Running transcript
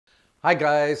Hi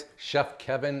guys, Chef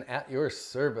Kevin at your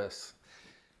service.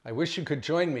 I wish you could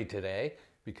join me today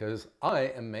because I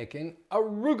am making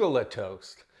arugula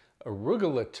toast.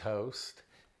 Arugula toast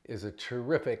is a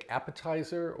terrific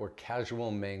appetizer or casual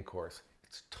main course.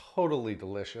 It's totally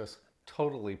delicious,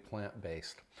 totally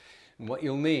plant-based. And what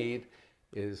you'll need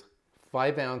is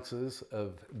 5 ounces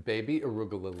of baby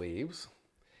arugula leaves.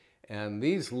 And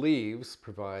these leaves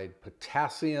provide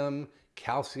potassium,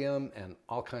 calcium, and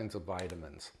all kinds of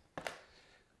vitamins.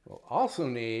 We'll also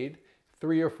need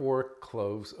 3 or 4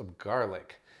 cloves of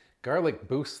garlic. Garlic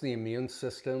boosts the immune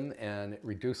system and it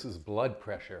reduces blood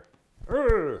pressure.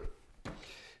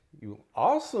 You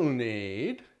also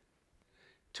need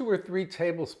 2 or 3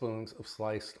 tablespoons of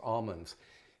sliced almonds.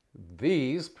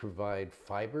 These provide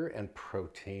fiber and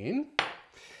protein.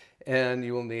 And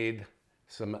you will need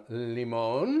some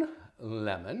lemon,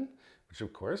 which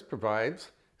of course provides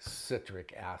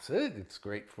citric acid. It's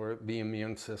great for the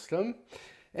immune system.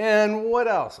 And what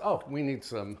else? Oh, we need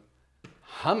some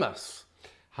hummus.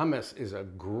 Hummus is a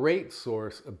great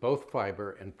source of both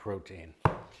fiber and protein.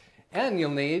 And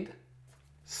you'll need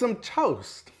some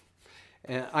toast.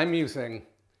 And I'm using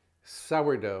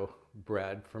sourdough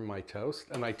bread for my toast,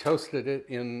 and I toasted it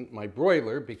in my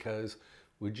broiler because,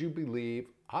 would you believe,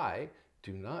 I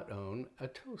do not own a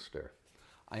toaster.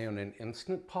 I own an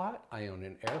Instant Pot, I own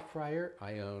an air fryer,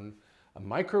 I own a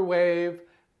microwave,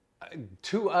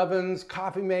 2 ovens,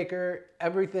 coffee maker,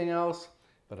 everything else,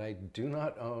 but I do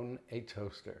not own a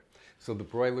toaster. So the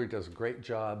broiler does a great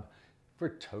job for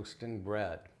toasting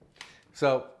bread.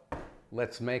 So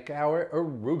let's make our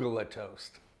arugula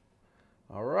toast.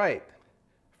 All right,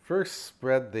 first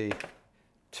spread the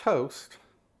toast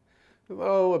with,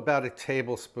 about a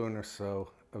tablespoon or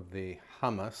so of the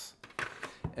hummus.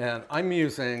 And I'm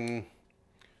using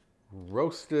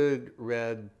roasted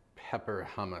red pepper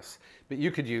hummus, but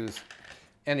you could use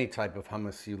any type of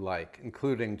hummus you like,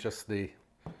 including just the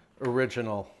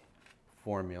original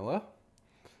formula.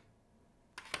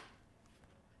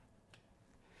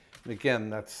 And again,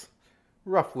 that's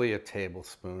roughly a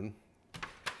tablespoon.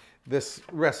 This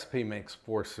recipe makes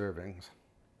 4 servings.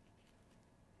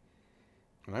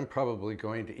 And I'm probably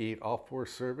going to eat all 4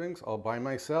 servings all by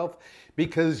myself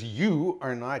because you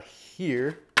are not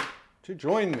here to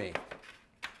join me.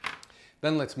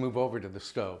 Then let's move over to the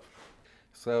stove.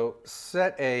 So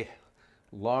set a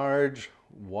large,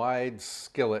 wide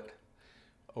skillet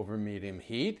over medium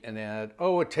heat and add,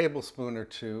 a tablespoon or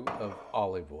 2 of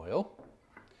olive oil.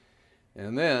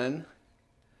 And then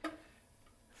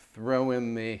throw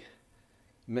in the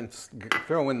minced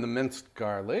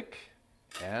garlic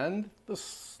and the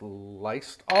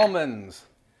sliced almonds.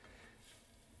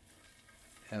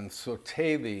 And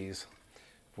saute these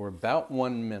for about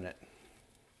 1 minute.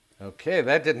 Okay,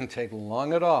 that didn't take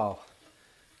long at all.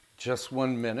 Just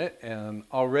 1 minute, and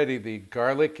already the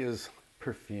garlic is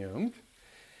perfumed,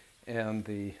 and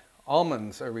the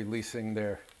almonds are releasing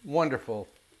their wonderful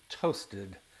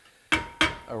toasted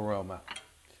aroma.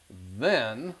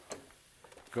 Then,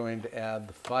 going to add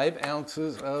the 5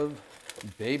 ounces of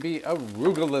baby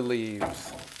arugula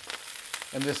leaves.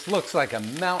 And this looks like a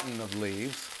mountain of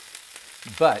leaves,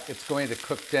 but it's going to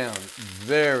cook down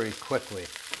very quickly.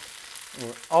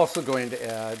 We're also going to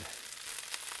add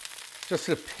just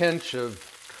a pinch of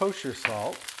kosher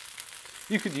salt.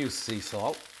 You could use sea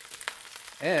salt.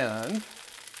 And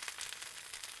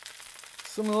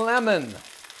some lemon.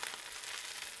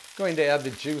 Going to add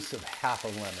the juice of half a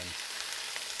lemon.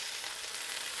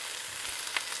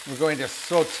 We're going to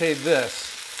saute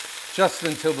this just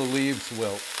until the leaves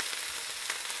wilt.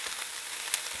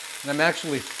 And I'm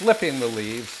actually flipping the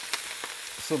leaves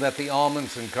so that the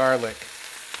almonds and garlic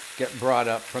get brought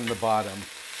up from the bottom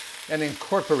and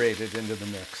incorporated into the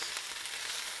mix.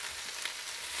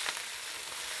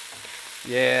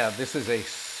 Yeah, this is a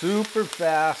super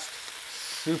fast,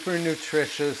 super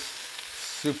nutritious,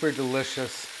 super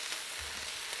delicious,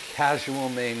 casual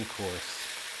main course.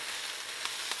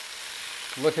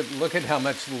 Look at how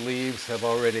much the leaves have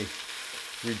already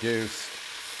reduced.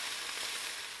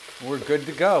 We're good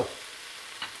to go.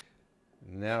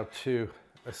 Now to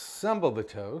assemble the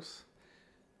toast,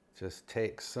 just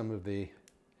take some of the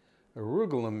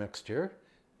arugula mixture,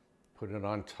 put it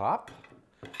on top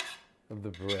of the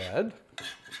bread.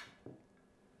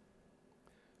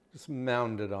 Just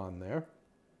mound it on there.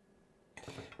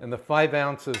 And the 5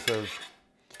 ounces of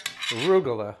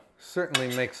arugula certainly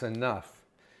makes enough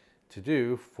to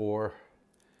do 4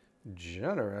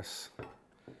 generous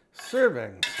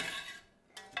servings.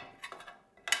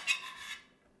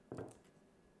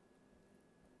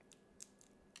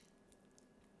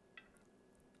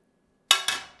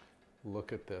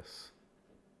 Look at this.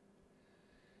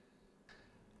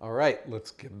 All right,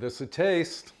 let's give this a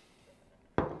taste.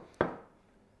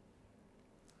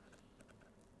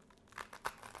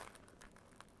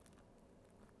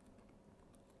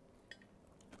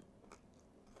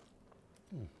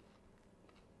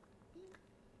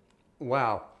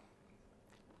 Wow.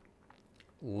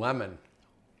 Lemon.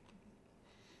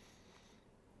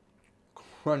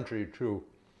 Crunchy too.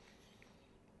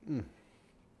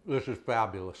 This is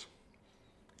fabulous.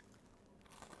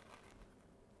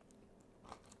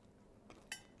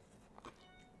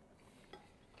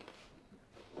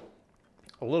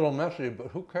 A little messy, but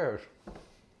who cares?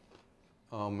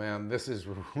 Oh man, this is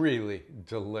really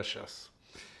delicious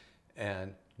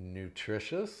and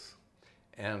nutritious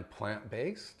and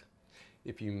plant-based.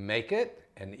 If you make it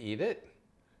and eat it,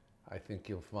 I think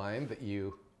you'll find that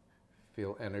you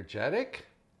feel energetic,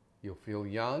 you'll feel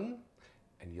young,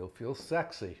 and you'll feel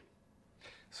sexy.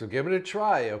 So give it a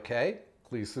try, okay?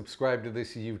 Please subscribe to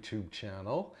this YouTube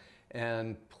channel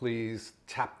and please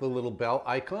tap the little bell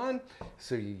icon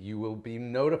so you will be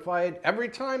notified every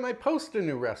time I post a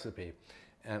new recipe.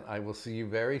 And I will see you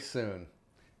very soon.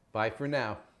 Bye for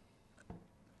now.